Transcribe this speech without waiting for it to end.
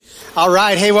All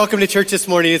right. Hey, welcome to church this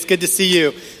morning. It's good to see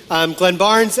you. I'm Glenn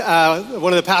Barnes,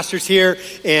 one of the pastors here,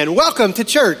 and welcome to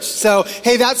church. So,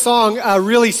 hey, that song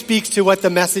really speaks to what the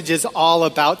message is all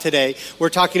about today. We're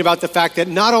talking about the fact that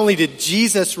not only did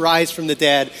Jesus rise from the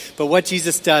dead, but what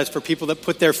Jesus does for people that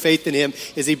put their faith in him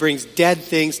is he brings dead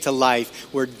things to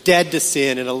life. We're dead to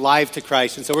sin and alive to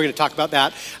Christ. And so we're going to talk about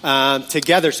that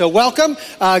together. So welcome.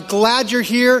 Glad you're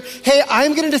here. Hey,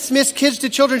 I'm going to dismiss kids to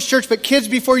children's church, but kids,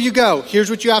 before you go, here's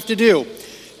what you have to do.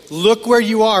 Look where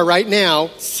you are right now,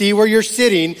 see where you're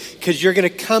sitting, because you're going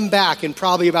to come back in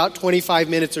probably about 25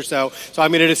 minutes or so. So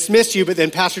I'm going to dismiss you, but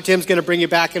then Pastor Tim's going to bring you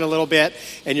back in a little bit,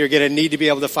 and you're going to need to be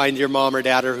able to find your mom or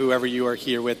dad or whoever you are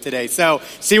here with today. So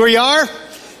see where you are?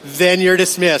 Then you're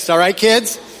dismissed. All right,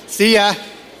 kids? See ya.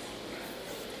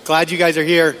 Glad you guys are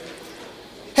here.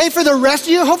 Hey, for the rest of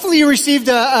you, hopefully you received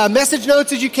message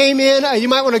notes as you came in. You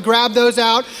might want to grab those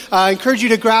out. I encourage you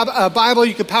to grab a Bible.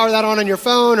 You can power that on your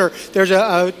phone, or there's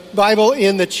a Bible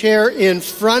in the chair in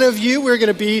front of you. We're going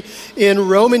to be in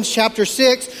Romans chapter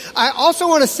 6. I also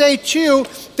want to say, too,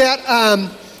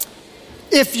 that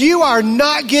if you are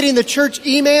not getting the church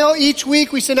email each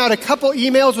week, we send out a couple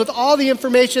emails with all the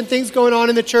information, things going on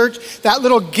in the church. That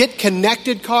little Get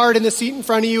Connected card in the seat in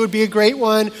front of you would be a great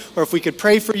one. Or if we could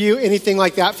pray for you, anything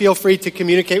like that, feel free to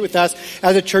communicate with us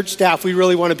as a church staff. We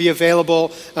really want to be available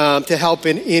to help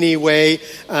in any way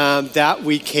that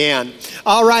we can.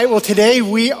 All right, well, today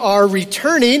we are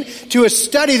returning to a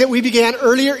study that we began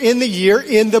earlier in the year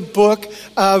in the book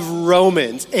of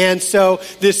Romans. And so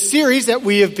this series that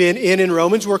we have been in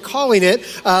Romans, we're calling it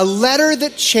A Letter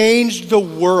That Changed the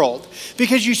World.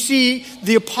 Because you see,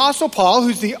 the Apostle Paul,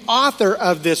 who's the author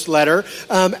of this letter,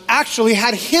 actually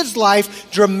had his life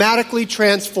dramatically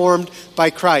transformed by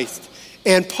Christ.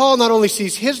 And Paul not only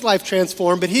sees his life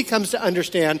transformed, but he comes to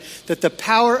understand that the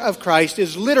power of Christ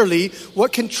is literally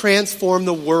what can transform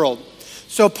the world.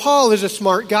 So Paul is a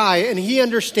smart guy, and he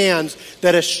understands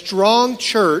that a strong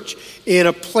church in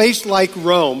a place like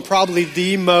Rome, probably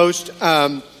the most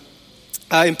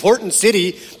important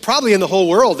city probably in the whole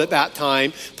world at that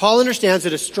time, Paul understands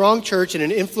that a strong church in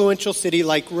an influential city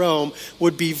like Rome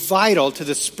would be vital to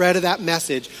the spread of that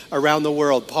message around the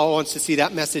world. Paul wants to see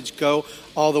that message go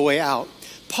all the way out.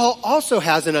 Paul also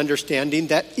has an understanding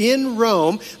that in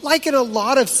Rome, like in a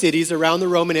lot of cities around the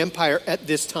Roman Empire at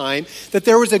this time, that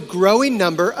there was a growing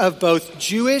number of both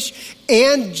Jewish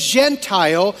and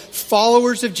Gentile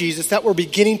followers of Jesus that were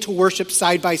beginning to worship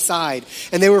side by side.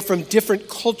 And they were from different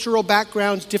cultural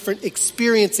backgrounds, different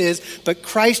experiences, but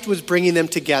Christ was bringing them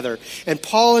together. And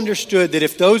Paul understood that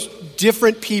if those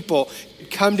different people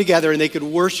come together and they could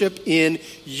worship in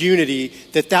unity,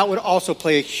 that would also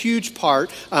play a huge part,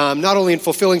 not only in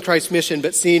fulfilling Christ's mission,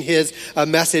 but seeing his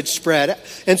message spread.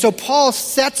 And so Paul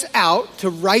sets out to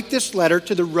write this letter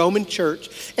to the Roman church,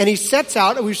 and he sets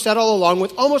out, and we've said all along,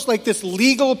 with almost like this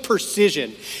legal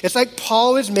precision. It's like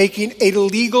Paul is making a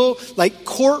legal, like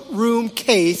courtroom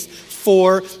case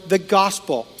for the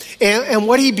gospel. And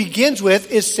what he begins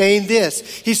with is saying this.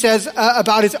 He says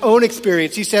about his own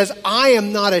experience. He says, I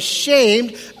am not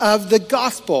ashamed of the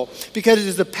gospel because it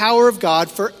is the power of God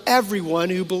for everyone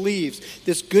who believes.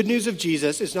 This good news of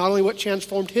Jesus is not only what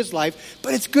transformed his life,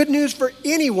 but it's good news for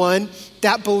anyone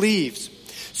that believes.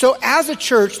 So as a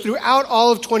church, throughout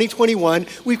all of 2021,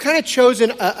 we've kind of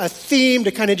chosen a theme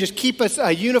to kind of just keep us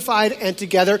unified and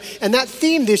together. And that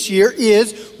theme this year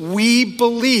is We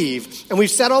Believe. And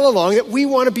we've said all along that we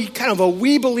want to be kind of a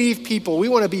we believe people. We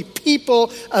want to be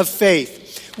people of faith.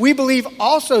 We believe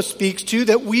also speaks to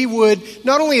that we would,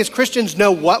 not only as Christians,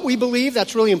 know what we believe.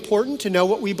 That's really important to know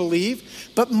what we believe.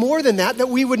 But more than that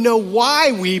we would know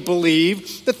why we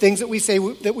believe the things that we say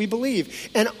that we believe.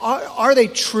 And are they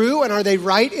true and are they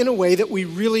right in a way that we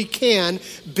really can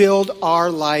build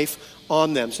our life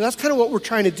on them? So that's kind of what we're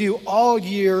trying to do all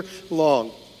year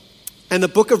long. And the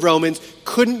book of Romans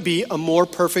couldn't be a more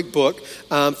perfect book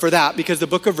for that, because the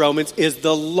book of Romans is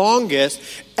the longest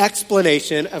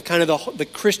explanation of kind of the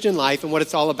Christian life and what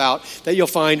it's all about that you'll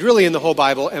find really in the whole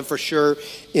Bible and for sure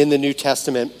in the New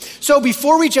Testament. So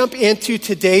before we jump into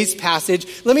today's passage,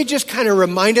 let me just kind of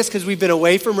remind us, because we've been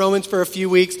away from Romans for a few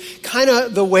weeks, kind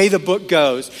of the way the book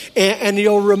goes. And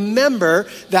you'll remember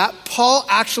that Paul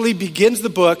actually begins the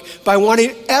book by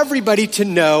wanting everybody to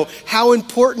know how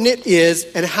important it is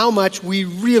and how much we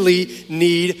really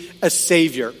need a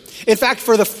Savior. In fact,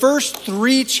 for the first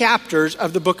 3 chapters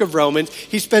of the book of Romans,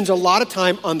 he spends a lot of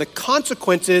time on the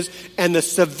consequences and the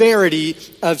severity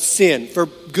of sin. For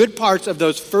good parts of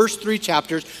those first 3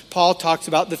 chapters, Paul talks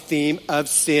about the theme of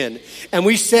sin. And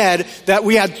we said that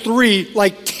we had 3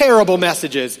 terrible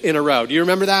messages in a row. Do you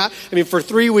remember that? I mean, for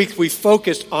 3 weeks we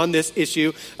focused on this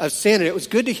issue of sin, and it was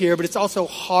good to hear, but it's also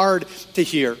hard to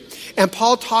hear. And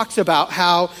Paul talks about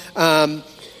how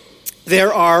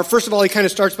first of all, he kind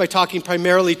of starts by talking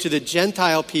primarily to the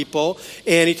Gentile people,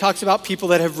 and he talks about people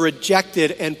that have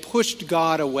rejected and pushed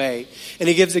God away. And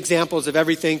he gives examples of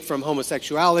everything from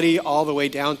homosexuality all the way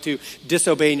down to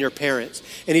disobeying your parents.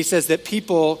 And he says that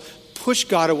people push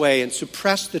God away and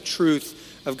suppress the truth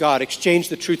of God, exchange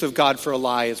the truth of God for a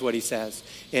lie is what he says.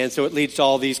 And so it leads to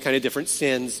all these kind of different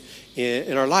sins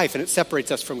in our life, and it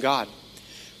separates us from God.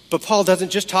 But Paul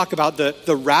doesn't just talk about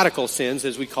the radical sins,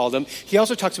 as we call them. He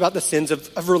also talks about the sins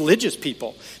of religious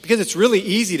people. Because it's really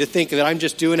easy to think that I'm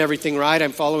just doing everything right,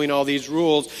 I'm following all these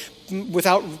rules,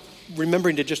 without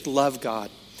remembering to just love God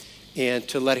and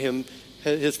to let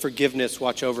his forgiveness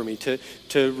watch over me,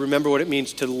 to remember what it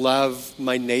means to love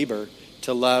my neighbor,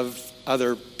 to love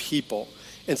other people.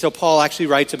 And so Paul actually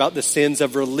writes about the sins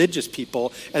of religious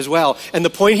people as well. And the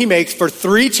point he makes for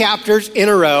 3 chapters in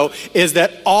a row is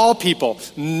that all people,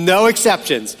 no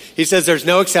exceptions, he says there's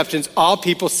no exceptions, all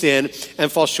people sin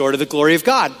and fall short of the glory of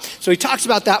God. So he talks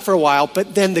about that for a while,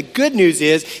 but then the good news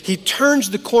is he turns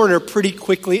the corner pretty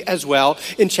quickly as well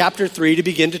in chapter 3 to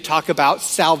begin to talk about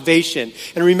salvation.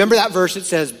 And remember that verse that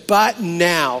says, but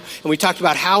now. And we talked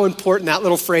about how important that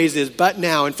little phrase is, but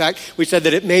now. In fact, we said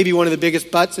that it may be one of the biggest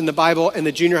buts in the Bible, and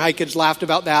the junior high kids laughed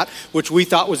about that, which we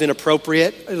thought was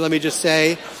inappropriate, let me just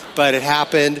say, but it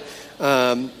happened.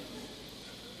 But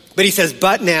he says,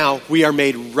 but now we are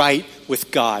made right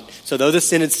with God. So though the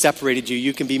sin had separated you,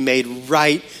 you can be made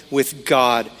right with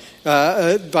God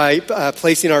by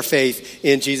placing our faith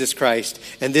in Jesus Christ.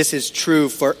 And this is true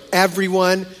for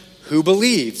everyone who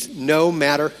believes, no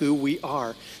matter who we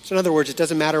are. So in other words, it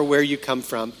doesn't matter where you come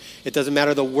from. It doesn't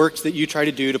matter the works that you try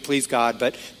to do to please God,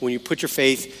 but when you put your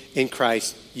faith in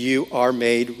Christ, you are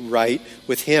made right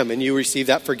with him and you receive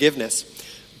that forgiveness.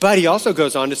 But he also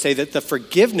goes on to say that the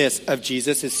forgiveness of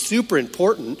Jesus is super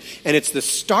important and it's the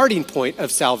starting point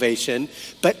of salvation.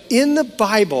 But in the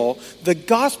Bible, the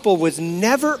gospel was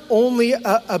never only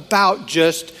about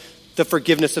just the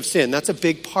forgiveness of sin. That's a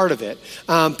big part of it.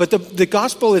 But the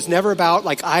gospel is never about,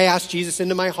 I asked Jesus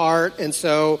into my heart, and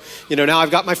so, now I've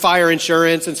got my fire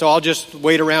insurance, and so I'll just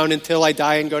wait around until I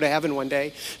die and go to heaven one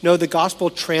day. No, the gospel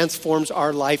transforms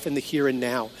our life in the here and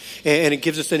now. And it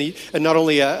gives us not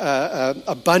only a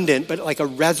abundant, but like a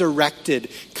resurrected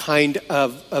kind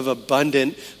of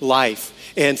abundant life.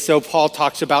 And so Paul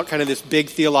talks about kind of this big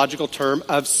theological term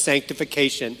of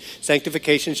sanctification.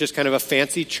 Sanctification is just kind of a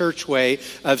fancy church way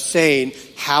of saying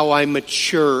how I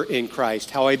mature in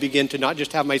Christ, how I begin to not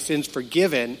just have my sins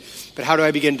forgiven, but how do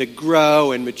I begin to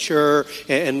grow and mature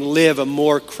and live a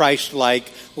more Christ-like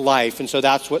life. And so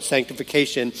that's what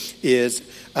sanctification is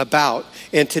about.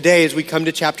 And today, as we come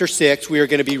to chapter 6, we are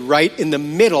going to be right in the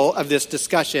middle of this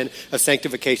discussion of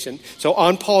sanctification. So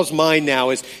on Paul's mind now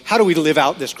is, how do we live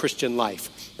out this Christian life?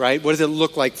 Right? What does it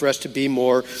look like for us to be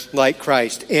more like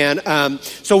Christ? And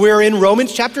so we're in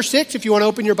Romans chapter 6. If you want to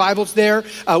open your Bibles there,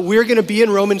 we're going to be in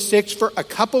Romans 6 for a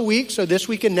couple weeks. So this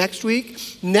week and next week.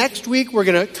 Next week, we're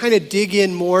going to kind of dig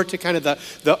in more to kind of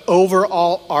the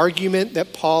overall argument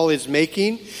that Paul is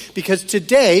making. Because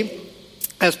today,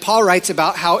 as Paul writes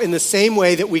about how in the same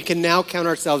way that we can now count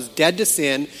ourselves dead to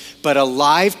sin, but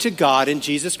alive to God in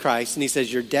Jesus Christ, and he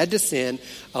says you're dead to sin,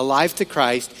 alive to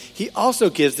Christ, he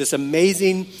also gives this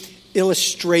amazing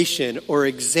illustration or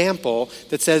example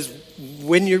that says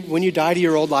when you die to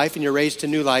your old life and you're raised to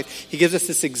new life, he gives us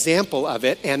this example of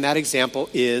it, and that example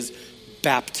is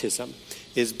baptism.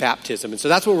 And so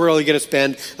that's what we're really going to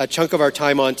spend a chunk of our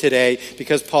time on today,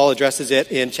 because Paul addresses it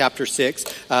in chapter 6,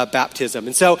 baptism.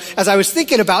 And so as I was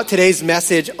thinking about today's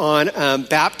message on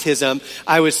baptism,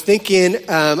 I was thinking,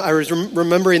 I was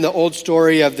remembering the old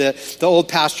story of the old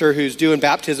pastor who's doing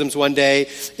baptisms one day,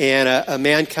 and a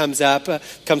man comes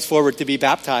forward to be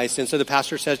baptized. And so the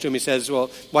pastor says to him, he says,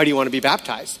 well, why do you want to be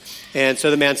baptized? And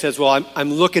so the man says, well,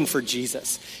 I'm looking for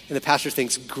Jesus. And the pastor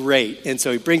thinks, great. And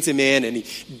so he brings him in and he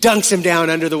dunks him down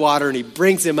under the water and he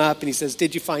brings him up and he says,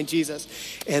 did you find Jesus?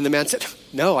 And the man said,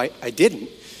 no, I didn't.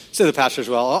 So the pastor's,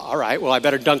 well, all right, well, I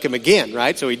better dunk him again,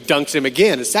 right? So he dunks him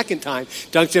again a second time,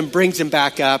 dunks him, brings him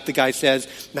back up. The guy says,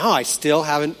 no, I still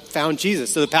haven't found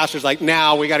Jesus. So the pastor's like,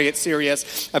 now we got to get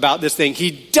serious about this thing.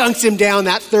 He dunks him down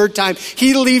that third time.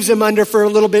 He leaves him under for a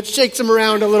little bit, shakes him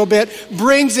around a little bit,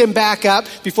 brings him back up.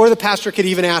 Before the pastor could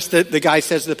even ask, the guy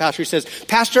says to the pastor, he says,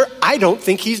 Pastor, I don't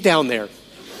think he's down there.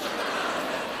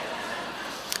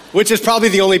 Which is probably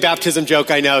the only baptism joke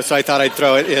I know, so I thought I'd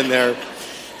throw it in there.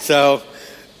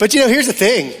 But here's the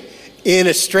thing. In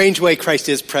a strange way, Christ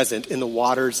is present in the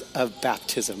waters of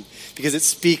baptism because it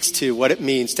speaks to what it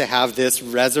means to have this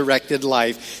resurrected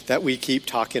life that we keep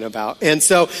talking about. And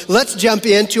so let's jump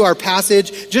into our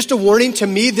passage. Just a warning, to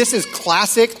me, this is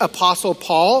classic Apostle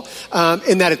Paul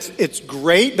in that it's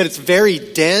great, but it's very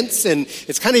dense and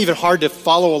it's kind of even hard to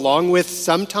follow along with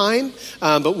sometime.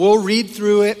 But we'll read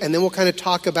through it and then we'll kind of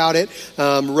talk about it.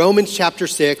 Romans chapter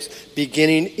 6,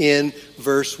 beginning in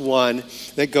verse 1,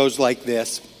 that goes like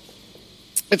this.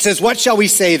 It says, what shall we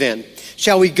say then?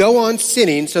 Shall we go on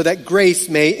sinning so that grace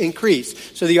may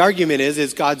increase? So the argument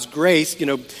is God's grace,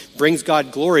 brings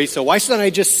God glory. So why shouldn't I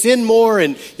just sin more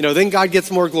and, then God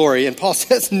gets more glory? And Paul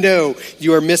says, no,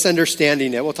 you are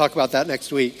misunderstanding it. We'll talk about that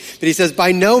next week. But he says,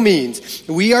 by no means.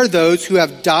 We are those who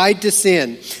have died to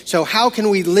sin. So how can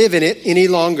we live in it any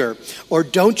longer? Or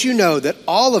don't you know that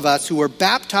all of us who were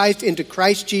baptized into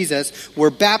Christ Jesus were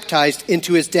baptized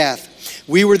into his death?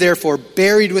 We were therefore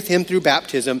buried with him through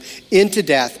baptism into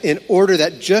death, in order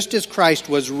that just as Christ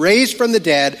was raised from the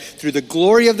dead through the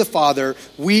glory of the Father,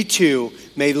 we too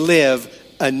may live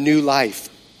a new life.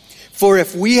 For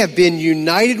if we have been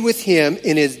united with him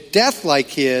in his death like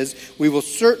his, we will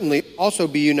certainly also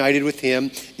be united with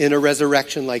him in a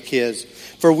resurrection like his.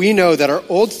 For we know that our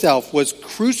old self was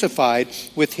crucified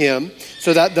with him,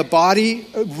 so that the body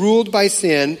ruled by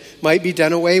sin might be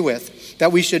done away with,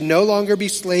 that we should no longer be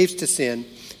slaves to sin,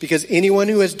 because anyone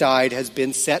who has died has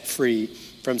been set free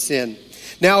from sin.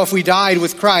 Now, if we died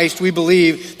with Christ, we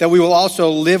believe that we will also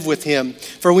live with him.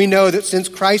 For we know that since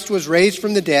Christ was raised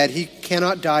from the dead, he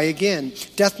cannot die again.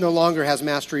 Death no longer has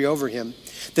mastery over him.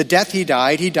 The death he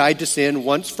died to sin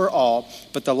once for all,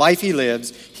 but the life he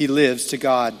lives to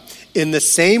God. In the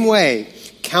same way,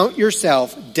 count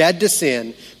yourself dead to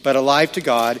sin, but alive to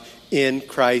God in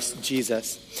Christ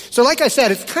Jesus. So like I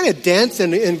said, it's kind of dense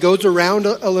and goes around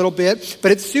a little bit,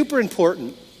 but it's super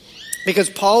important because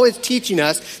Paul is teaching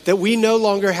us that we no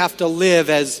longer have to live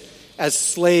as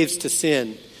slaves to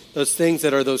sin, those things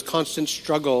that are those constant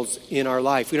struggles in our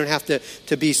life. We don't have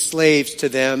to be slaves to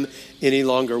them any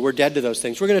longer. We're dead to those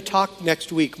things. We're going to talk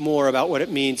next week more about what it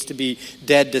means to be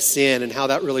dead to sin and how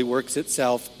that really works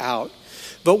itself out.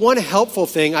 But one helpful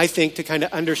thing, I think, to kind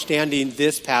of understanding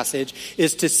this passage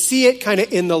is to see it kind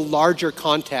of in the larger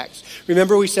context.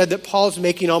 Remember, we said that Paul's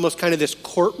making almost kind of this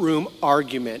courtroom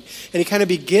argument. And he kind of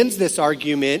begins this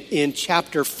argument in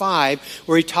chapter 5,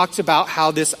 where he talks about how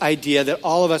this idea that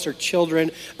all of us are children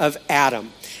of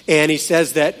Adam. And he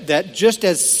says that just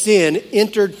as sin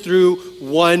entered through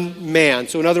one man,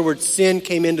 so in other words, sin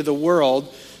came into the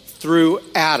world through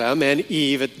Adam and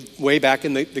Eve way back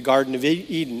in the Garden of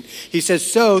Eden. He says,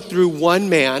 so through one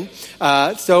man,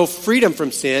 so freedom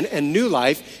from sin and new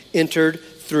life entered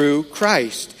through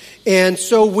Christ. And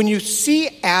so when you see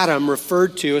Adam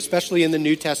referred to, especially in the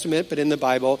New Testament, but in the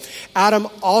Bible, Adam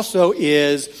also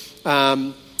is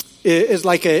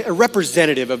like a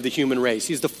representative of the human race.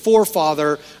 He's the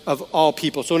forefather of all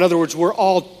people. So in other words, we're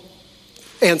all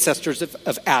ancestors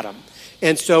of Adam.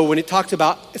 And so when it talks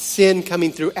about sin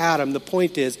coming through Adam, the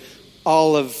point is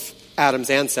all of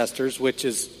Adam's ancestors, which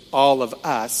is all of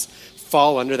us,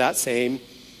 fall under that same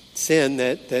sin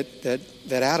that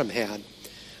Adam had.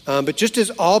 But just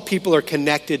as all people are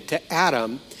connected to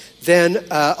Adam, then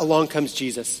along comes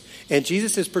Jesus. And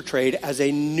Jesus is portrayed as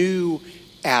a new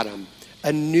Adam,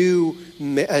 a new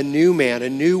man, a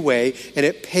new way, and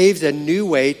it paves a new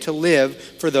way to live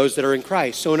for those that are in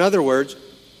Christ. So in other words,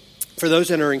 for those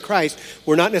that are in Christ,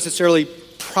 we're not necessarily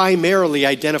primarily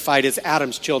identified as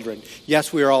Adam's children.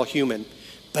 Yes, we are all human.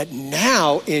 But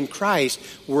now in Christ,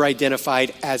 we're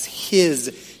identified as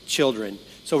his children.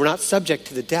 So we're not subject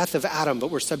to the death of Adam, but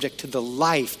we're subject to the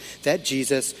life that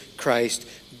Jesus Christ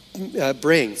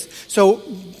brings. So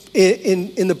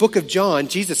in the book of John,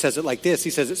 Jesus says it like this. He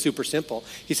says it super simple.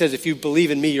 He says, if you believe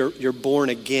in me, you're born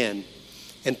again.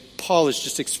 And Paul is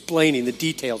just explaining the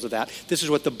details of that. This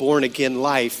is what the born again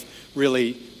life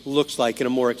really looks like in a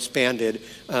more expanded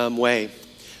way.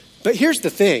 But here's the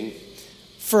thing.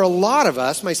 For a lot of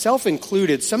us, myself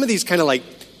included, some of these kind of like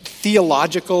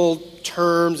theological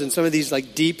terms and some of these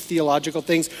like deep theological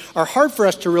things are hard for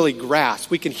us to really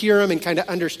grasp. We can hear them and kind of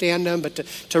understand them, but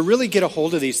to really get a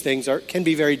hold of these things can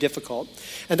be very difficult.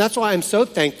 And that's why I'm so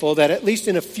thankful that at least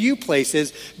in a few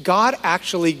places, God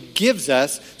actually gives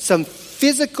us some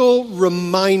physical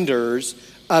reminders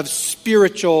of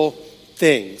spiritual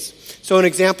things. So an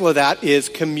example of that is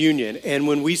communion. And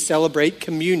when we celebrate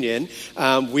communion,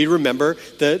 we remember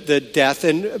the death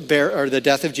the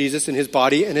death of Jesus and his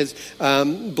body and his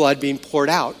blood being poured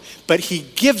out. But he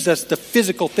gives us the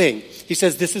physical thing. He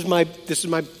says, this is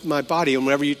my body, and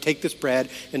whenever you take this bread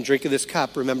and drink of this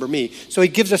cup, remember me. So he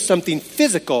gives us something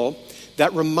physical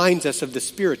that reminds us of the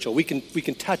spiritual. We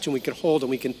can touch and we can hold and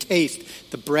we can taste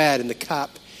the bread and the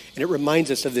cup, and it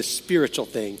reminds us of this spiritual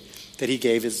thing that he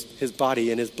gave his body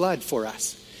and his blood for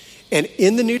us. And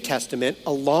in the New Testament,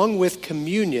 along with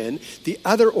communion, the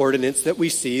other ordinance that we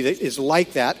see that is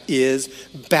like that is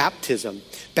baptism.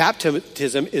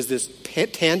 Baptism is this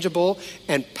tangible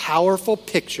and powerful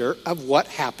picture of what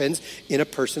happens in a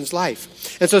person's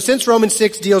life. And so since Romans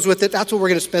 6 deals with it, that's what we're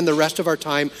going to spend the rest of our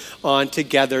time on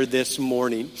together this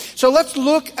morning. So let's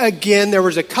look again. There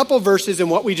was a couple verses in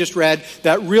what we just read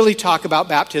that really talk about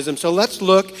baptism. So let's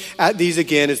look at these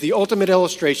again as the ultimate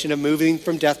illustration of moving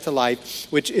from death to life,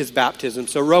 which is baptism.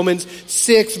 So Romans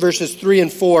 6 verses 3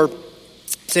 and 4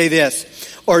 say this,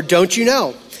 "Or don't you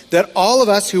know that all of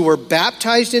us who were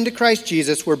baptized into Christ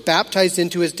Jesus were baptized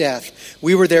into his death?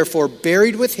 We were therefore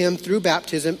buried with him through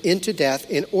baptism into death,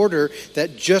 in order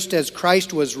that just as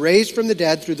Christ was raised from the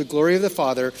dead through the glory of the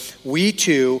Father, we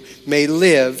too may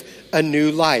live a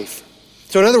new life."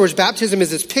 So in other words, baptism is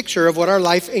this picture of what our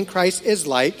life in Christ is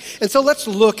like. And so let's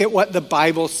look at what the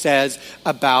Bible says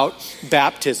about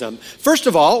baptism. First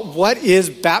of all, what is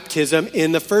baptism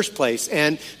in the first place?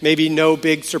 And maybe no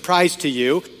big surprise to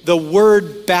you, the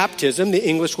word baptism, the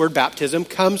English word baptism,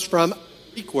 comes from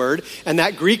Greek word, and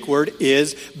that Greek word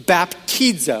is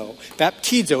baptizo.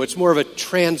 Baptizo, it's more of a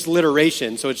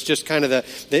transliteration, so it's just kind of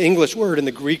the English word and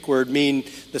the Greek word mean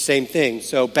the same thing.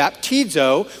 So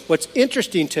baptizo, what's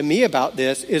interesting to me about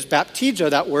this is baptizo,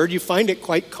 that word, you find it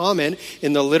quite common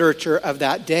in the literature of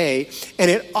that day,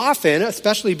 and it often,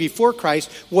 especially before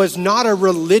Christ, was not a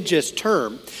religious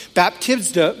term.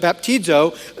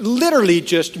 Baptizo literally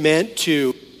just meant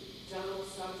to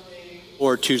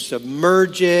or to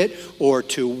submerge it, or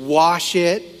to wash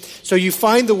it. So you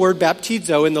find the word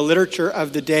baptizo in the literature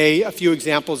of the day, a few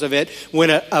examples of it. When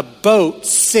a boat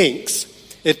sinks,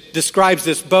 it describes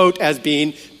this boat as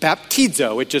being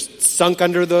baptizo. It just sunk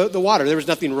under the water. There was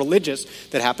nothing religious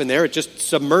that happened there. It just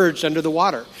submerged under the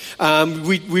water.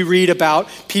 We read about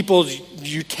people's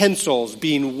utensils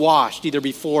being washed either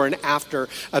before and after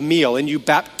a meal. And you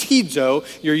baptizo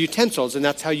your utensils, and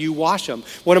that's how you wash them.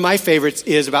 One of my favorites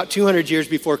is about 200 years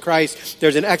before Christ,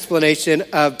 there's an explanation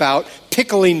about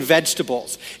pickling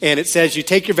vegetables. And it says you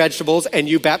take your vegetables and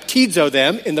you baptizo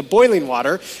them in the boiling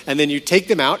water, and then you take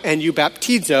them out and you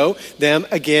baptizo them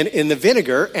again in the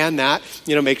vinegar, and that,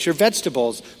 makes your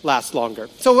vegetables last longer.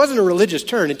 So it wasn't a religious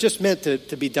term. It just meant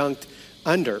to be dunked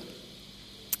under.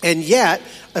 And yet,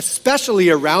 especially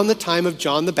around the time of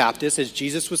John the Baptist, as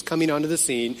Jesus was coming onto the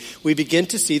scene, we begin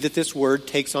to see that this word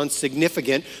takes on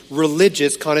significant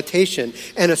religious connotation,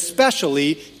 and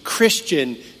especially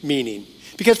Christian meaning.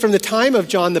 Because from the time of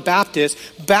John the Baptist,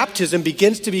 baptism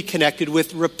begins to be connected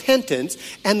with repentance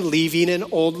and leaving an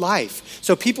old life.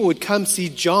 So people would come see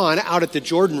John out at the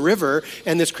Jordan River,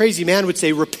 and this crazy man would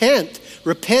say, repent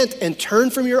and turn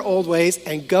from your old ways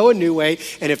and go a new way.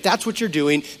 And if that's what you're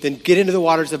doing, then get into the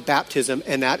waters of baptism,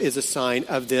 and that is a sign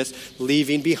of this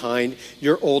leaving behind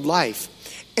your old life.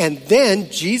 And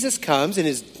then Jesus comes and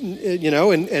then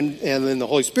the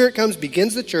Holy Spirit comes,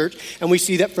 begins the church, and we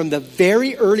see that from the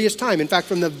very earliest time, in fact,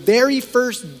 from the very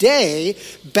first day,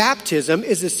 baptism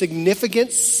is a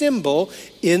significant symbol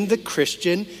in the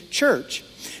Christian church.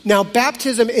 Now,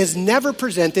 baptism is never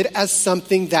presented as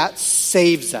something that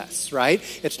saves us, right?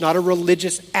 It's not a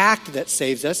religious act that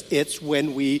saves us. It's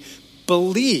when we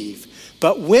believe.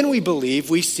 But when we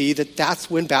believe, we see that that's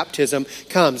when baptism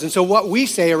comes. And so what we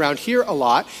say around here a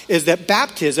lot is that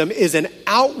baptism is an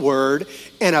outward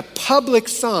and a public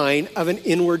sign of an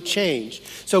inward change.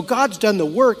 So God's done the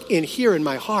work in here in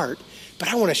my heart, but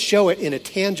I want to show it in a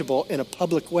tangible, in a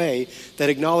public way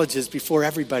that acknowledges before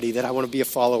everybody that I want to be a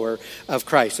follower of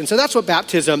Christ. And so that's what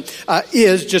baptism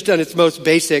is, just on its most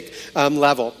basic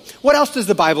level. What else does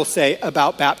the Bible say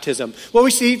about baptism? Well,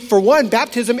 we see, for one,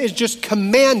 baptism is just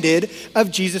commanded of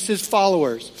Jesus'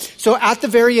 followers. So at the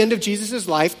very end of Jesus'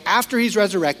 life, after he's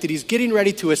resurrected, he's getting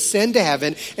ready to ascend to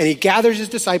heaven, and he gathers his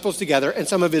disciples together, and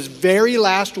some of his very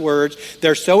last words,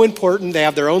 they're so important, they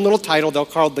have their own little title, they'll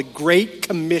call it the Great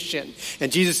Commission.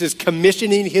 And Jesus is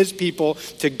commissioning his people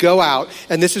to go out,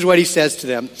 and this is what he says to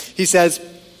them. He says,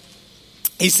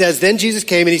 then Jesus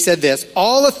came and he said this,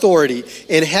 all authority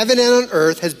in heaven and on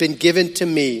earth has been given to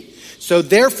me. So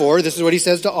therefore, this is what he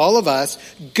says to all of us,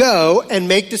 go and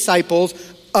make disciples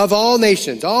of all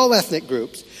nations, all ethnic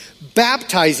groups,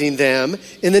 baptizing them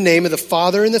in the name of the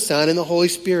Father and the Son and the Holy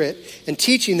Spirit, and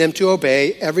teaching them to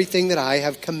obey everything that I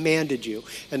have commanded you.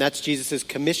 And that's Jesus'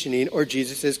 commissioning or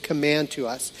Jesus' command to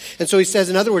us. And so he says,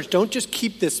 in other words, don't just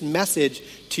keep this message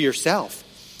to yourself.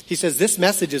 He says this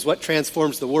message is what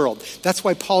transforms the world. That's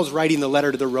why Paul's writing the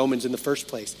letter to the Romans in the first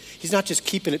place. He's not just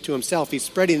keeping it to himself. He's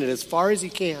spreading it as far as he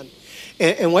can.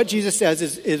 And what Jesus says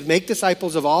is make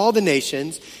disciples of all the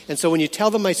nations. And so when you tell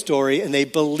them my story and they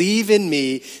believe in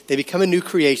me, they become a new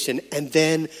creation. And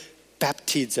then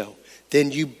baptizo.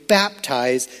 Then you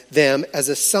baptize them as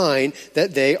a sign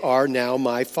that they are now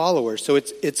my followers. So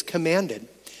it's commanded.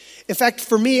 In fact,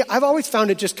 for me, I've always found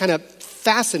it just kind of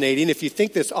fascinating, if you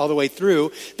think this all the way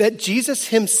through, that Jesus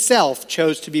himself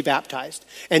chose to be baptized.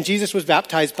 And Jesus was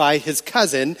baptized by his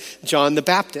cousin, John the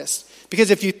Baptist. Because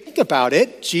if you think about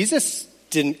it, Jesus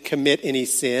didn't commit any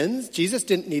sins. Jesus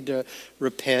didn't need to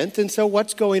repent. And so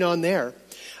what's going on there?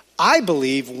 I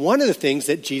believe one of the things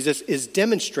that Jesus is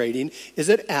demonstrating is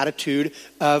an attitude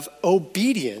of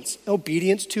obedience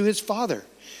to his Father.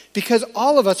 Because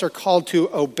all of us are called to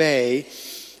obey,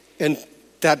 and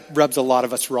that rubs a lot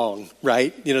of us wrong,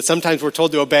 right? Sometimes we're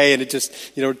told to obey and it just,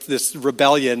 this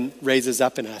rebellion raises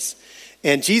up in us.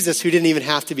 And Jesus, who didn't even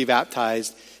have to be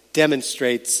baptized,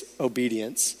 demonstrates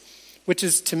obedience, which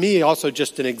is to me also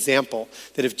just an example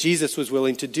that if Jesus was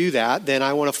willing to do that, then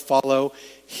I want to follow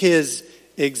his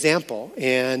example.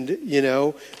 And,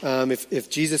 if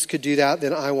Jesus could do that,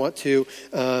 then I want to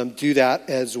do that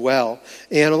as well.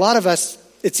 And a lot of us,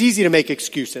 it's easy to make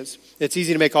excuses. It's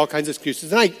easy to make all kinds of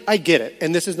excuses. And I get it.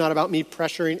 And this is not about me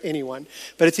pressuring anyone.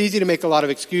 But it's easy to make a lot of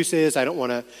excuses. I don't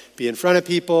want to be in front of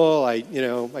people. I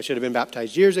should have been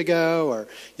baptized years ago. Or,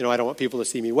 I don't want people to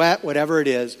see me wet, whatever it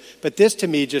is. But this to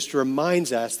me just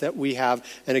reminds us that we have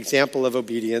an example of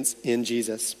obedience in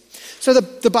Jesus. So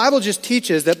the Bible just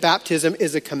teaches that baptism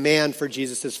is a command for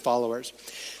Jesus' followers.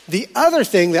 The other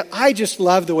thing that I just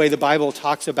love the way the Bible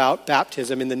talks about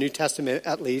baptism, in the New Testament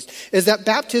at least, is that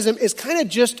baptism is kind of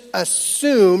just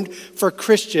assumed for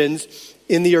Christians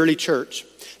in the early church.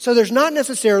 So there's not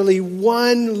necessarily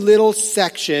one little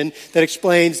section that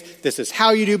explains this is how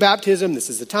you do baptism, this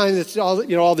is the time, this is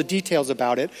all the details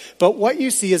about it. But what you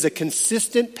see is a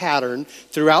consistent pattern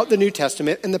throughout the New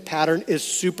Testament, and the pattern is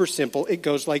super simple. It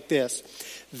goes like this.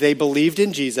 They believed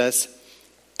in Jesus,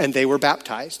 and they were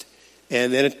baptized.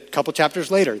 And then a couple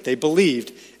chapters later, they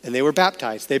believed and they were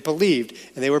baptized. They believed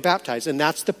and they were baptized. And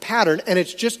that's the pattern. And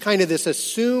it's just kind of this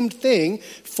assumed thing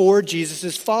for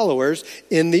Jesus' followers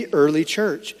in the early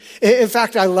church. In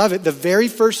fact, I love it. The very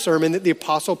first sermon that the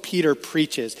Apostle Peter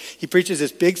preaches, he preaches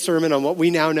this big sermon on what we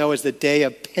now know as the day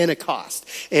of Pentecost.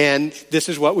 And this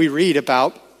is what we read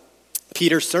about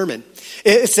Peter's sermon.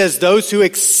 It says, those who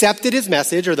accepted his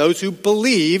message, or those who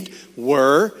believed,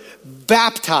 were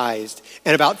baptized.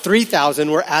 And about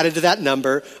 3,000 were added to that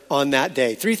number on that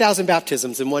day. 3,000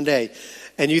 baptisms in one day.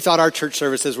 And you thought our church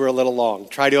services were a little long.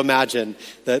 Try to imagine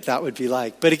that would be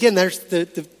like. But again, there's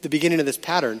the beginning of this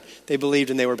pattern. They believed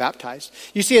and they were baptized.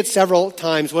 You see it several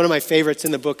times. One of my favorites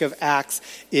in the book of Acts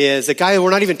is a guy,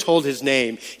 we're not even told his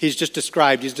name. He's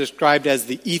described as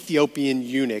the Ethiopian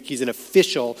eunuch. He's an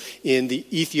official in the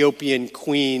Ethiopian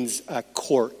queen's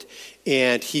court.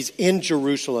 And he's in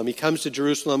Jerusalem. He comes to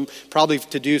Jerusalem probably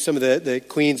to do some of the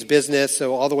queen's business.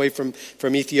 So all the way from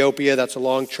Ethiopia, that's a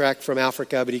long trek from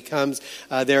Africa. But he comes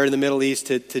there in the Middle East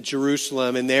to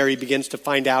Jerusalem. And there he begins to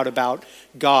find out about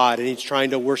God. And he's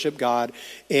trying to worship God.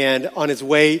 And on his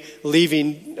way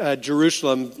leaving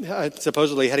Jerusalem,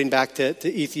 supposedly heading back to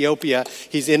Ethiopia,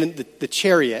 he's in the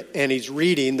chariot. And he's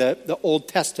reading the Old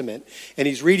Testament. And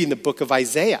he's reading the book of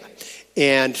Isaiah.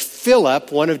 And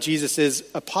Philip, one of Jesus'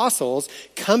 apostles,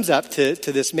 comes up to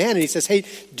this man and he says, hey,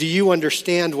 do you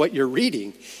understand what you're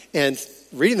reading? And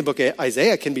reading the book of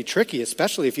Isaiah can be tricky,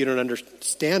 especially if you don't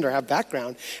understand or have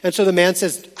background. And so the man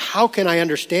says, how can I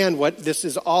understand what this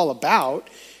is all about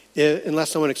unless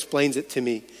someone explains it to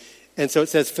me? And so it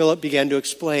says Philip began to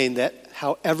explain that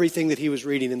how everything that he was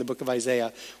reading in the book of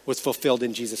Isaiah was fulfilled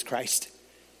in Jesus Christ.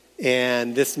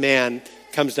 And this man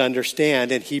comes to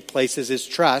understand, and he places his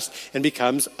trust and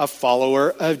becomes a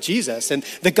follower of Jesus. And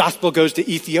the gospel goes to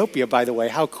Ethiopia, by the way.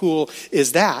 How cool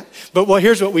is that? But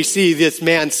here's what we see this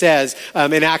man says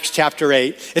in Acts chapter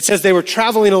 8. It says they were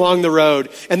traveling along the road,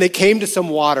 and they came to some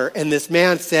water. And this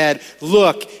man said,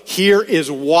 "Look, here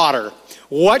is water.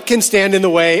 What can stand in the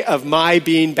way of my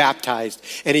being baptized?"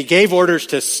 And he gave orders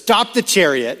to stop the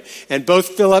chariot. And both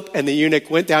Philip and the eunuch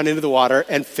went down into the water,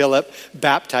 and Philip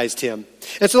baptized him.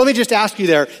 And so let me just ask you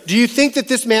there, do you think that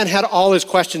this man had all his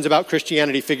questions about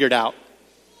Christianity figured out?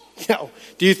 No.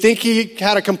 Do you think he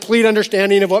had a complete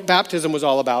understanding of what baptism was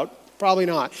all about? Probably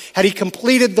not. Had he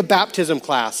completed the baptism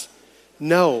class?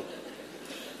 No.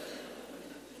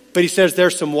 But he says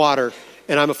there's some water,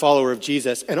 and I'm a follower of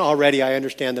Jesus, and already I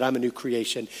understand that I'm a new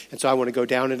creation. And so I want to go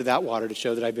down into that water to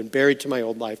show that I've been buried to my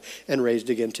old life and raised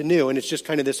again to new. And it's just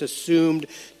kind of this assumed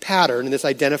pattern and this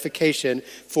identification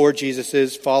for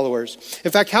Jesus's followers.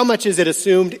 In fact, how much is it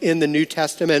assumed in the New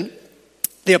Testament?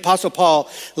 The Apostle Paul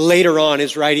later on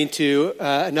is writing to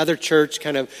another church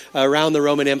kind of around the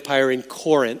Roman Empire in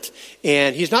Corinth.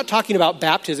 And he's not talking about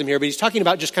baptism here, but he's talking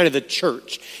about just kind of the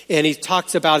church. And he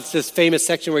talks about, it's this famous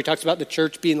section where he talks about the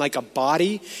church being like a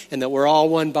body and that we're all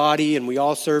one body and we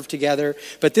all serve together.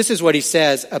 But this is what he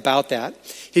says about that.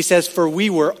 He says, "For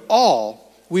we were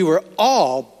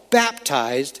all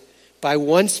baptized by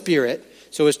one Spirit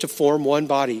so as to form one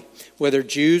body, whether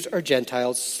Jews or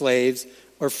Gentiles, slaves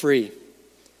or free."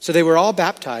 So they were all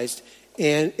baptized,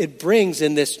 and it brings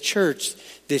in this church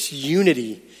this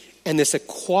unity and this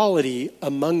equality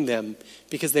among them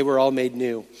because they were all made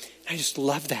new. I just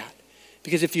love that.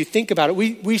 Because if you think about it,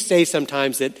 we say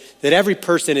sometimes that every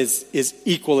person is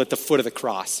equal at the foot of the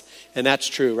cross. And that's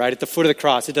true, right? At the foot of the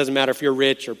cross, it doesn't matter if you're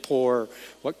rich or poor,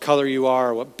 what color you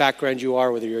are, what background you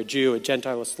are, whether you're a Jew, a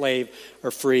Gentile, a slave, or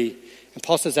free. And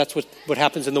Paul says that's what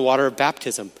happens in the water of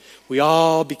baptism. We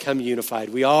all become unified.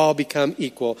 We all become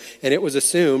equal. And it was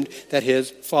assumed that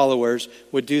his followers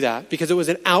would do that because it was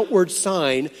an outward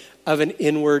sign of an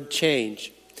inward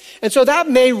change. And so that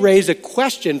may raise a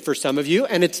question for some of you,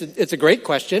 and it's a great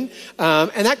question.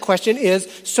 And that question is,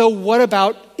 so what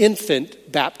about infant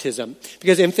baptism?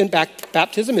 Because infant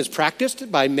baptism is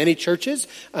practiced by many churches,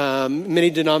 many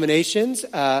denominations.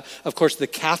 Of course, the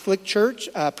Catholic Church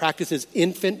practices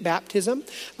infant baptism.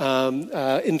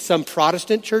 In some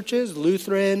Protestant churches,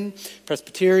 Lutheran,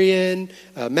 Presbyterian,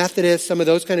 Methodist, some of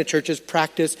those kind of churches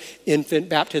practice infant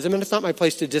baptism. And it's not my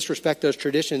place to disrespect those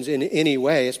traditions in any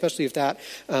way, especially if that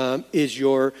is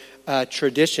your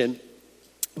tradition.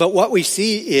 But what we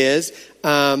see is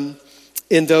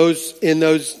in those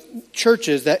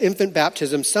churches, that infant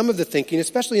baptism, some of the thinking,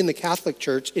 especially in the Catholic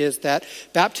Church, is that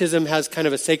baptism has kind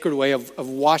of a sacred way of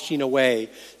washing away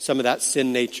some of that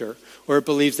sin nature, or it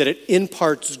believes that it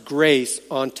imparts grace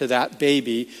onto that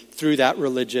baby through that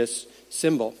religious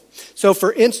symbol. So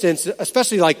for instance,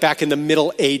 especially like back in the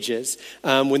Middle Ages,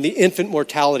 when the infant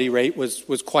mortality rate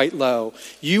was quite low,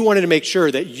 you wanted to make sure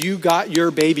that you got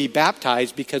your baby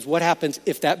baptized, because what happens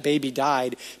if that baby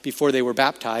died before they were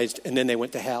baptized and then they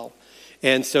went to hell?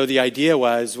 And so the idea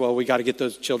was, well, we got to get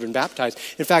those children baptized.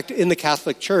 In fact, in the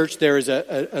Catholic Church, there is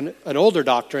an older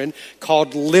doctrine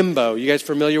called limbo. You guys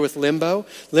familiar with limbo?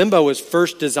 Limbo was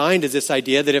first designed as this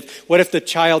idea that what if the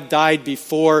child died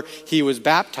before he was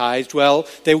baptized? Well,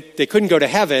 they couldn't go to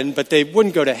heaven, but they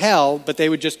wouldn't go to hell, but they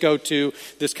would just go to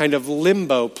this kind of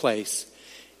limbo place.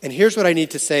 And here's what I need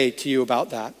to say to you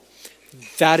about that.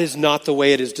 That is not the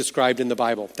way it is described in the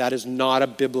Bible. That is not a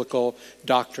biblical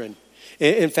doctrine.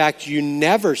 In fact, you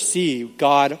never see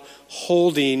God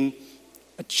holding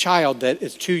a child that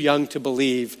is too young to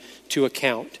believe to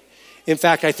account. In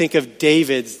fact, I think of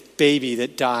David's baby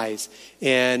that dies,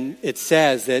 and it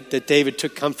says that David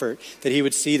took comfort that he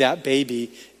would see that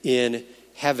baby in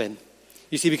heaven.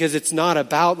 You see, because it's not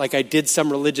about like I did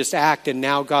some religious act and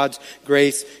now God's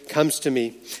grace comes to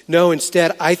me. No,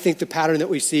 instead, I think the pattern that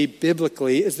we see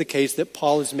biblically is the case that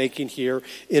Paul is making here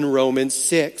in Romans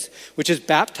 6, which is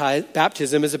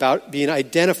baptism is about being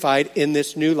identified in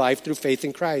this new life through faith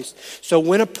in Christ. So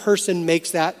when a person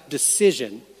makes that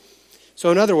decision,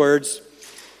 so in other words,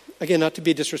 again, not to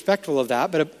be disrespectful of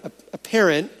that, but a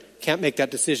parent can't make that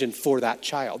decision for that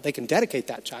child. They can dedicate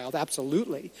that child,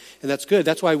 absolutely. And that's good.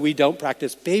 That's why we don't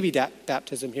practice baby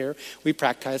baptism here. We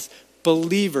practice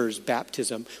believer's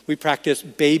baptism. We practice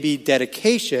baby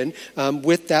dedication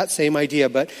with that same idea.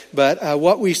 But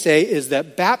what we say is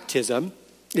that baptism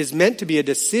is meant to be a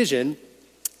decision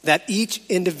that each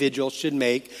individual should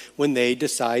make when they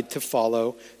decide to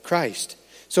follow Christ.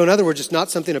 So in other words, it's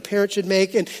not something a parent should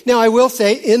make. And now I will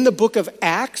say, in the book of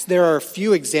Acts, there are a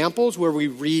few examples where we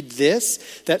read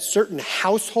this, that certain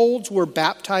households were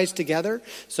baptized together.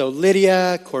 So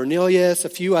Lydia, Cornelius, a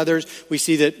few others, we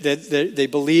see that they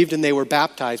believed and they were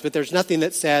baptized. But there's nothing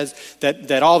that says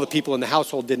that all the people in the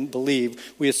household didn't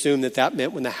believe. We assume that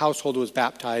meant when the household was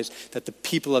baptized, that the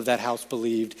people of that house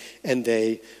believed and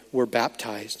they were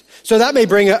baptized. So that may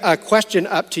bring a question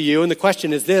up to you, and the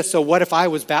question is this: so what if I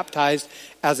was baptized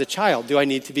as a child? Do I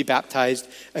need to be baptized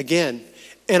again?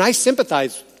 And I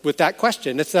sympathize with that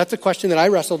question. That's a question that I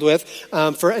wrestled with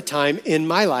for a time in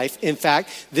my life. In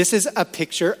fact, this is a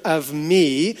picture of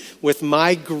me with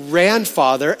my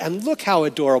grandfather, and look how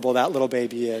adorable that little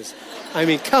baby is. I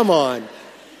mean, come on.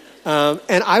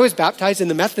 And I was baptized in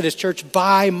the Methodist Church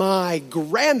by my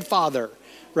grandfather,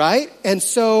 right? And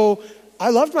so I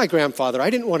loved my grandfather.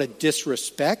 I didn't want to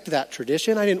disrespect that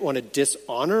tradition. I didn't want to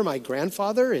dishonor my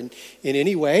grandfather in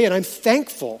any way. And I'm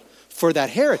thankful for that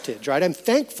heritage, right? I'm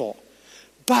thankful.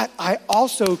 But I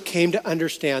also came to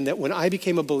understand that when I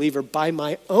became a believer by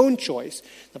my own choice,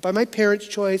 not by my parents'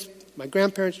 choice, my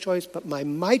grandparents' choice, but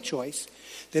my choice,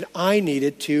 that I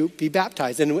needed to be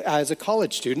baptized. And as a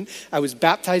college student, I was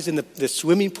baptized in the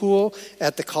swimming pool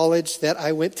at the college that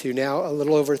I went to now a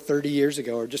little over 30 years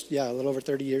ago, a little over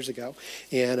 30 years ago.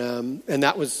 And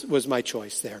that was my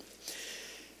choice there.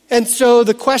 And so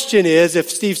the question is, if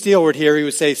Steve Steele were here, he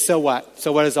would say, so what?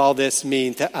 So what does all this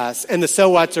mean to us? And the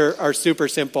so whats are super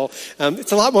simple.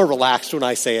 It's a lot more relaxed when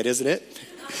I say it, isn't it?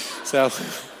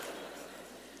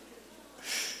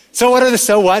 So what are the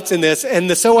so whats in this? And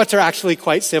the so whats are actually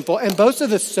quite simple. And most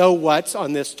of the so whats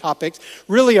on this topic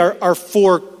really are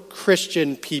for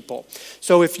Christian people.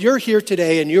 So if you're here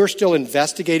today and you're still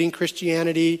investigating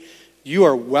Christianity, you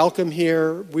are welcome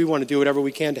here. We want to do whatever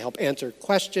we can to help answer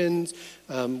questions.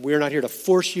 We're not here to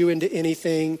force you into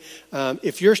anything.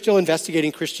 If you're still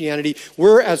investigating Christianity,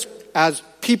 we're as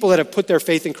people that have put their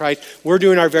faith in Christ, we're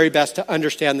doing our very best to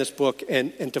understand this book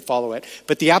and to follow it.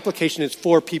 But the application is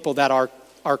for people that are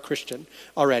Christian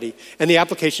already. And the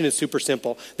application is super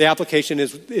simple. The application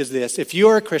is this: if you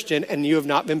are a Christian and you have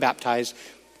not been baptized,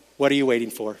 what are you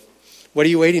waiting for? What are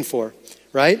you waiting for,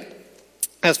 right?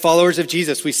 As followers of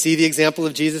Jesus, we see the example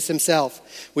of Jesus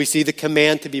himself. We see the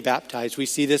command to be baptized. We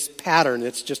see this pattern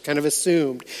that's just kind of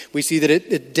assumed. We see that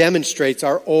it demonstrates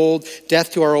our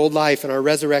death to our old life and our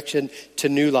resurrection to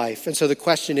new life. And so the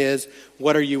question is,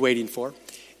 what are you waiting for?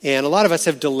 And a lot of us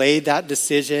have delayed that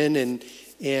decision,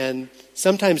 and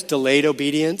sometimes delayed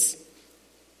obedience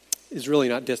is really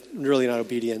not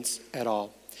obedience at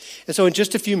all. And so in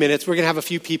just a few minutes, we're going to have a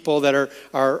few people that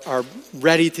are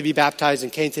ready to be baptized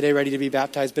and came today ready to be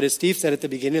baptized. But as Steve said at the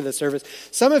beginning of the service,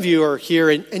 some of you are here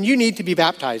and you need to be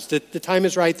baptized. The time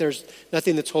is right. There's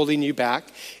nothing that's holding you back.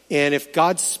 And if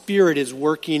God's Spirit is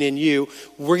working in you,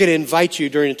 we're going to invite you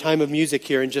during a time of music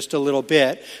here in just a little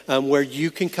bit, where you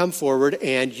can come forward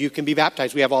and you can be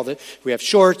baptized. We have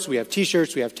shorts, we have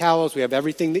t-shirts, we have towels, we have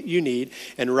everything that you need.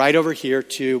 And right over here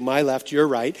to my left, your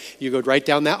right, you go right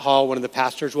down that hall. One of the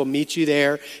pastors will meet you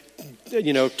there.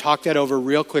 Talk that over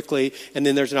real quickly, and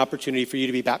then there's an opportunity for you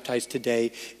to be baptized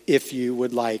today if you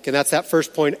would like. And that's that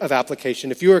first point of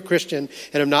application. If you are a Christian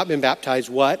and have not been baptized,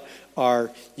 what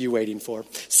are you waiting for?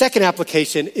 Second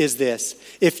application is this: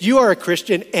 if you are a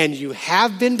Christian and you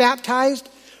have been baptized,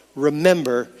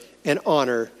 remember and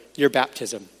honor your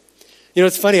baptism.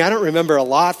 It's funny, I don't remember a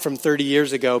lot from 30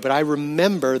 years ago, but I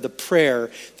remember the prayer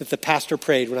that the pastor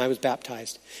prayed when I was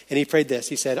baptized. And he prayed this.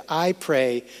 He said, I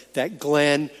pray that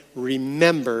Glenn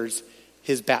remembers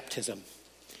his baptism.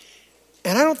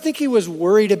 And I don't think he was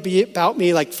worried about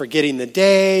me like forgetting the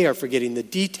day or forgetting the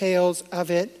details of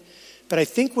it. But I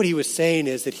think what he was saying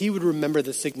is that he would remember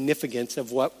the significance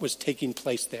of what was taking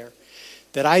place there.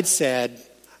 That I'd said,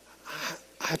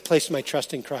 I placed my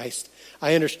trust in Christ.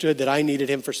 I understood that I needed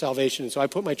him for salvation, and so I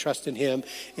put my trust in him,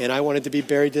 and I wanted to be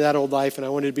buried to that old life, and I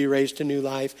wanted to be raised to new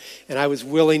life, and I was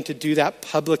willing to do that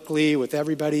publicly with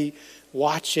everybody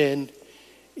watching,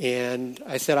 and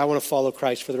I said, I want to follow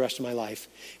Christ for the rest of my life.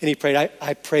 And he prayed,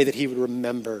 I pray that he would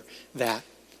remember that,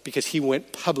 because he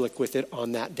went public with it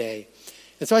on that day.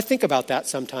 And so I think about that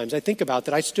sometimes. I think about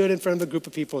that. I stood in front of a group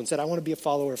of people and said, I want to be a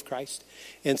follower of Christ.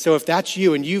 And so if that's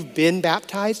you and you've been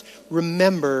baptized,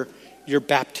 remember your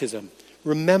baptism.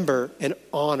 Remember and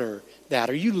honor that.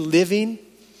 Are you living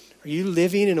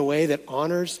in a way that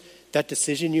honors that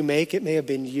decision you make? It may have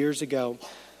been years ago.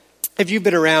 If you've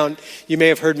been around, you may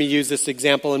have heard me use this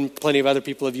example, and plenty of other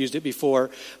people have used it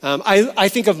before. I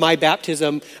think of my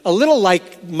baptism a little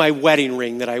like my wedding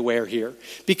ring that I wear here.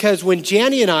 Because when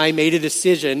Janny and I made a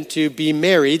decision to be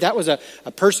married, that was a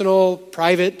personal,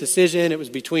 private decision. It was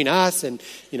between us and,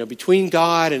 between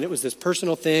God, and it was this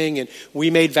personal thing. And we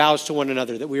made vows to one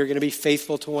another that we were going to be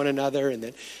faithful to one another, and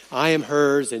that I am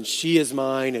hers and she is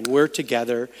mine, and we're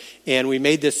together. And we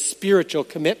made this spiritual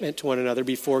commitment to one another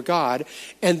before God.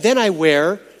 And then I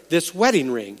wear this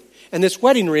wedding ring. And this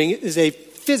wedding ring is a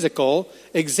physical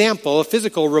example, a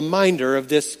physical reminder of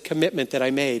this commitment that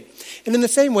I made. And in the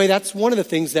same way, that's one of the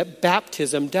things that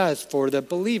baptism does for the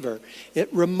believer. It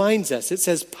reminds us, it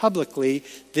says publicly,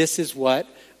 this is what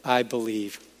I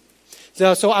believe.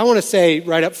 So I want to say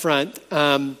right up front,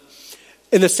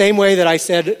 in the same way that I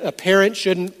said a parent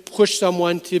shouldn't push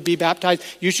someone to be baptized,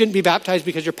 you shouldn't be baptized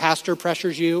because your pastor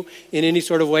pressures you in any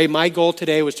sort of way. My goal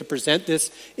today was to present this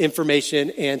information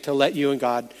and to let you and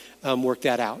God work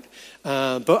that out.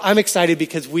 But I'm excited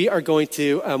because we are going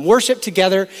to worship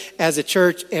together as a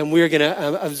church, and we're going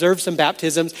to observe some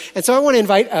baptisms. And so I want to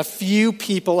invite a few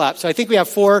people up. So I think we have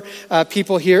 4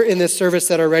 people here in this service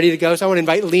that are ready to go. So I want to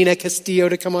invite Lena Castillo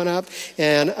to come on up,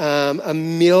 and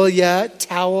Amelia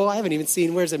Towell. I haven't even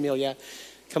seen, where's Amelia?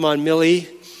 Come on, Millie.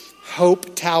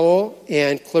 Hope Towell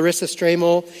and Clarissa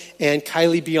Stramel and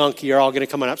Kylie Bianchi are all going to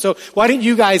come on up. So why don't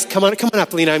you guys come on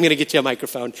up, Lena. I'm going to get you a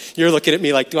microphone. You're looking at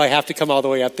me like, do I have to come all the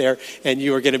way up there? And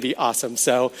you are going to be awesome.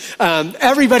 So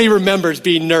everybody remembers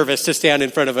being nervous to stand in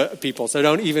front of people. So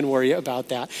don't even worry about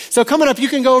that. So coming up, you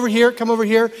can go over here, come over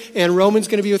here, and Roman's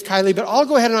going to be with Kylie. But I'll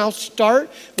go ahead and I'll start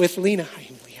with Lena. Hi,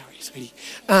 Emily. How are you, sweetie?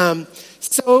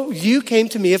 So you came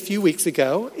to me a few weeks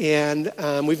ago, and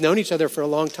we've known each other for a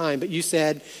long time, but you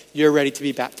said you're ready to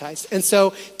be baptized. And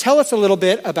so tell us a little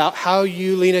bit about how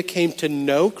you, Lena, came to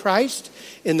know Christ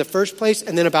in the first place,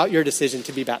 and then about your decision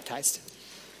to be baptized.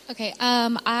 Okay,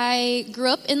 I grew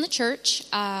up in the church.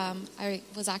 I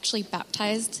was actually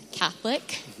baptized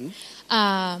Catholic.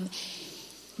 Mm-hmm.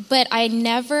 But I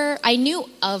knew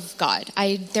of God.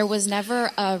 There was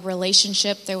never a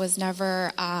relationship. There was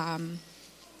never...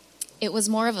 It was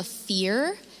more of a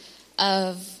fear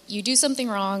of you do something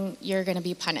wrong, you're going to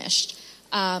be punished.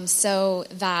 So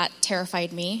that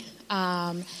terrified me.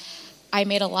 I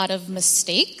made a lot of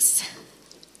mistakes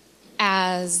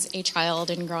as a child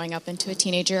and growing up into a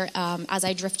teenager. As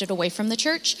I drifted away from the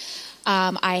church,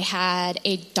 I had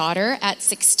a daughter at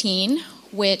 16,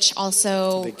 which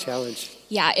also... It's a big challenge.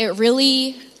 Yeah, it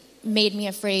really made me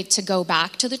afraid to go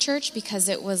back to the church because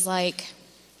it was like,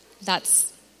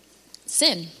 that's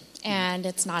sin. And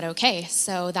it's not okay.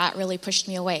 So that really pushed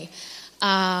me away.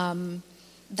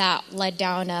 That led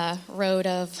down a road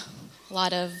of a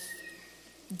lot of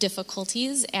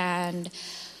difficulties. And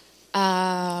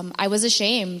I was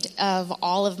ashamed of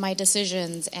all of my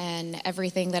decisions and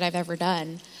everything that I've ever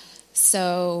done.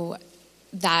 So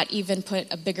that even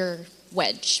put a bigger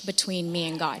wedge between me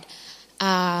and God.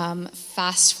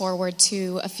 Fast forward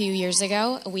to a few years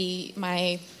ago,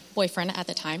 my boyfriend at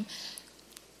the time,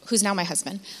 who's now my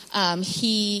husband,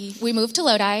 we moved to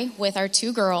Lodi with our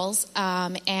 2 girls,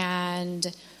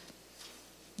 and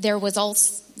there was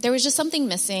just something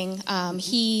missing.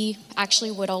 He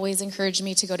actually would always encourage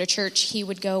me to go to church. He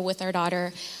would go with our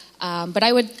daughter, but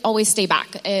I would always stay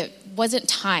back. It wasn't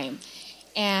time.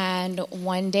 And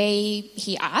one day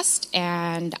he asked,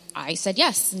 and I said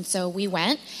yes. And so we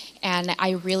went, and I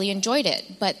really enjoyed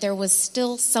it, but there was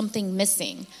still something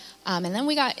missing. And then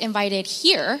we got invited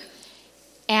here.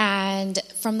 And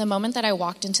from the moment that I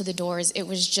walked into the doors,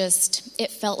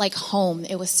 it felt like home.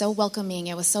 It was so welcoming.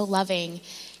 It was so loving.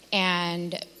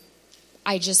 And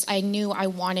I knew I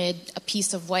wanted a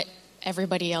piece of what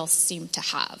everybody else seemed to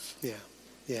have.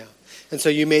 Yeah. And so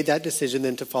you made that decision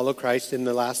then to follow Christ in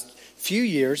the last few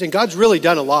years. And God's really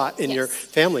done a lot in your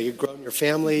family. You've grown your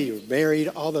family, you're married,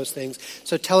 all those things.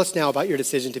 So tell us now about your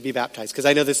decision to be baptized, because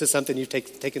I know this is something you've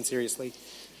taken seriously.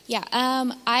 Yeah,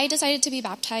 I decided to be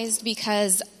baptized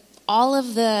because all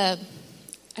of I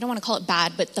don't want to call it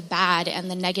bad, but the bad and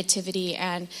the negativity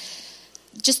and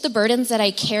just the burdens that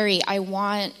I carry, I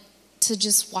want to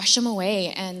just wash them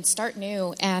away and start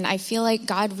new. And I feel like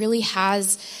God really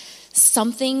has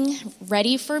something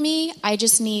ready for me. I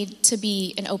just need to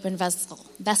be an open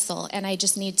vessel, and I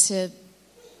just need to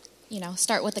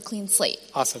start with a clean slate.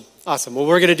 Awesome. Well,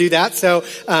 we're going to do that. So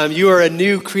you are a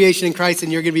new creation in Christ,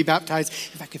 and you're going to be baptized.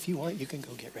 In fact, if you want, you can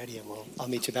go get ready, and I'll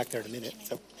meet you back there in a minute.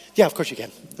 So, yeah, of course you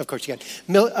can. You want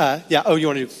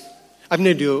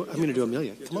to do? I'm going to do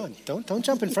Amelia. Come on, don't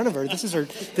jump in front of her.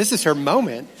 This is her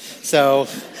moment. So,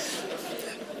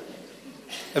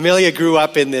 Amelia grew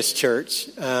up in this church.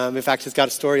 In fact, has got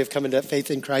a story of coming to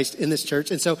faith in Christ in this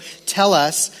church. And so tell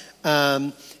us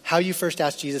how you first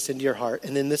asked Jesus into your heart.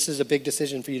 And then this is a big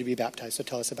decision for you to be baptized. So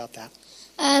tell us about that.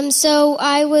 So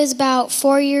I was about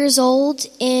 4 years old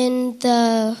in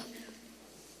the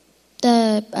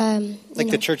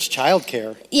church child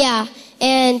care. Yeah,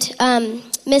 and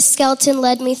Miss Skelton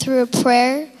led me through a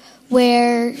prayer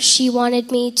where she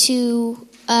wanted me to.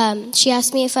 She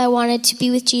asked me if I wanted to be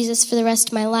with Jesus for the rest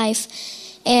of my life,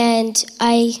 and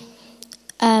I,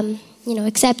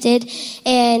 accepted,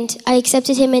 and I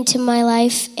accepted him into my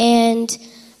life, and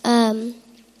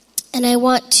I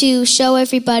want to show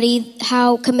everybody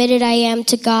how committed I am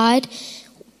to God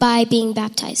by being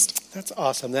baptized. That's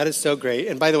awesome. That is so great.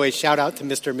 And by the way, shout out to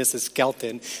Mr. and Mrs.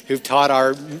 Skelton, who've taught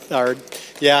our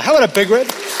how about a big one?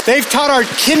 They've taught our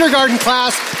kindergarten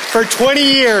class for 20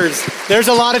 years. There's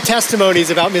a lot of testimonies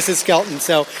about Mrs. Skelton.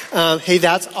 So, hey,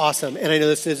 that's awesome. And I know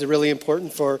this is really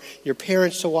important for your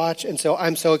parents to watch. And so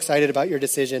I'm so excited about your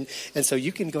decision. And so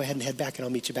you can go ahead and head back, and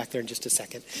I'll meet you back there in just a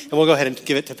second. And we'll go ahead and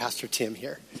give it to Pastor Tim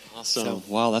here. Awesome. So.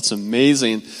 Wow, that's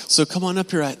amazing. So come on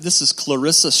up here. This is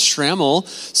Clarissa Schrammel.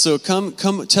 So come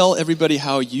tell everybody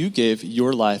how you gave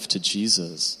your life to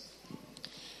Jesus.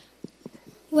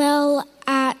 Well,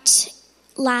 at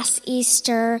last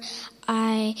Easter,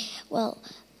 they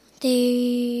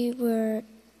were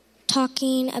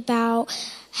talking about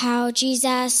how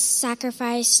Jesus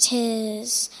sacrificed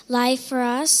his life for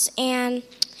us, and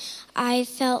I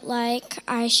felt like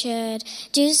I should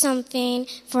do something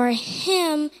for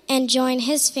him and join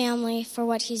his family for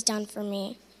what he's done for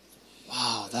me.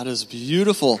 Wow, that is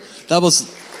beautiful. That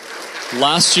was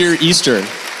last year, Easter.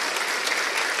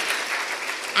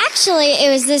 Actually, it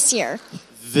was this year.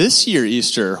 This year,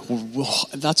 Easter.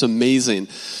 That's amazing.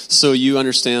 So you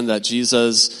understand that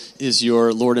Jesus is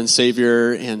your Lord and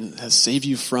Savior and has saved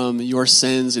you from your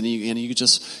sins, and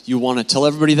you want to tell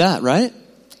everybody that, right?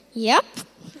 Yep.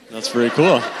 That's very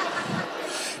cool.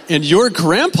 And your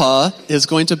grandpa is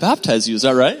going to baptize you, is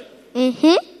that right?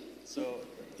 Mm-hmm. So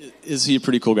is he a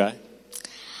pretty cool guy?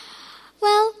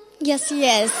 Well, yes, he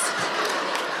is.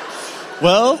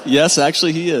 Well, yes,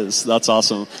 actually he is. That's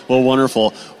awesome. Well,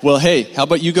 wonderful. Well, hey, how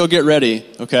about you go get ready,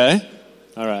 okay?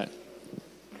 All right.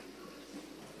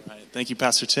 Thank you,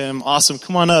 Pastor Tim. Awesome.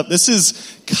 Come on up. This is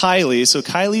Kylie. So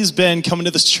Kylie's been coming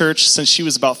to this church since she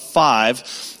was about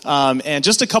 5. And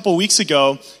just a couple weeks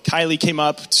ago, Kylie came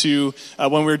up to,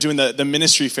 when we were doing the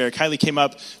ministry fair, Kylie came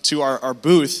up to our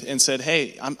booth and said,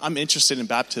 hey, I'm interested in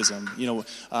baptism.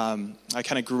 I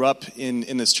kind of grew up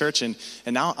in this church, and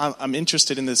now I'm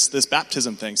interested in this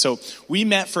baptism thing. So we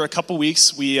met for a couple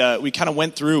weeks. We kind of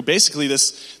went through basically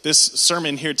this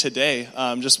sermon here today,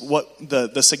 just what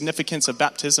the significance of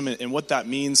baptism and what that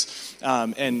means.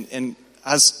 And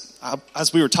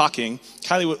as we were talking,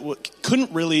 Kylie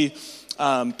couldn't really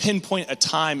pinpoint a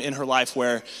time in her life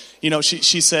where,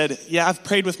 she said, yeah, I've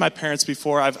prayed with my parents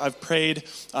before. I've prayed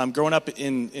growing up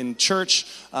in church,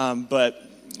 but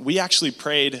we actually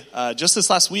prayed just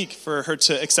this last week for her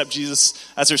to accept Jesus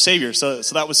as her Savior. So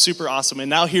that was super awesome. And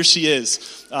now here she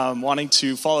is, wanting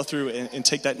to follow through and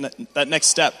take that next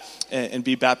step and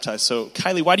be baptized. So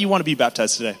Kylie, why do you want to be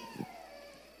baptized today?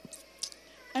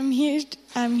 I'm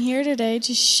here today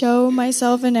to show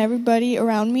myself and everybody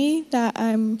around me that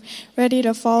I'm ready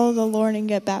to follow the Lord and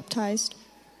get baptized.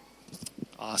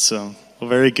 Awesome. Well,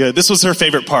 very good. This was her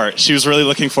favorite part. She was really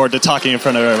looking forward to talking in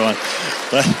front of everyone.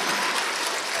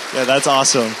 Yeah, that's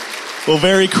awesome. Well,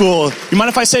 very cool. You mind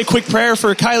if I say a quick prayer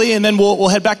for Kylie, and then we'll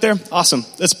head back there? Awesome.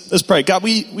 Let's pray. God,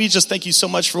 we just thank you so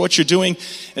much for what you're doing,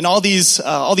 and all these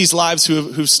lives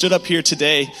who've stood up here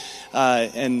today,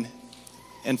 and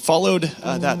followed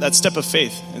that step of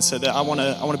faith and said that I want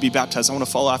to be baptized. I want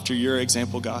to follow after your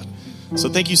example, God. So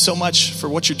thank you so much for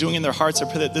what you're doing in their hearts. I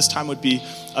pray that this time would be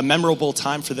a memorable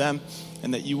time for them,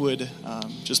 and that you would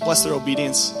just bless their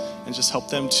obedience and just help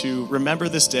them to remember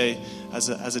this day as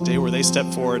a day where they step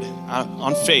forward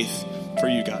on faith for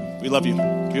you, God. We love you.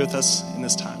 Be with us in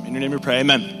this time. In your name we pray.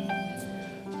 Amen.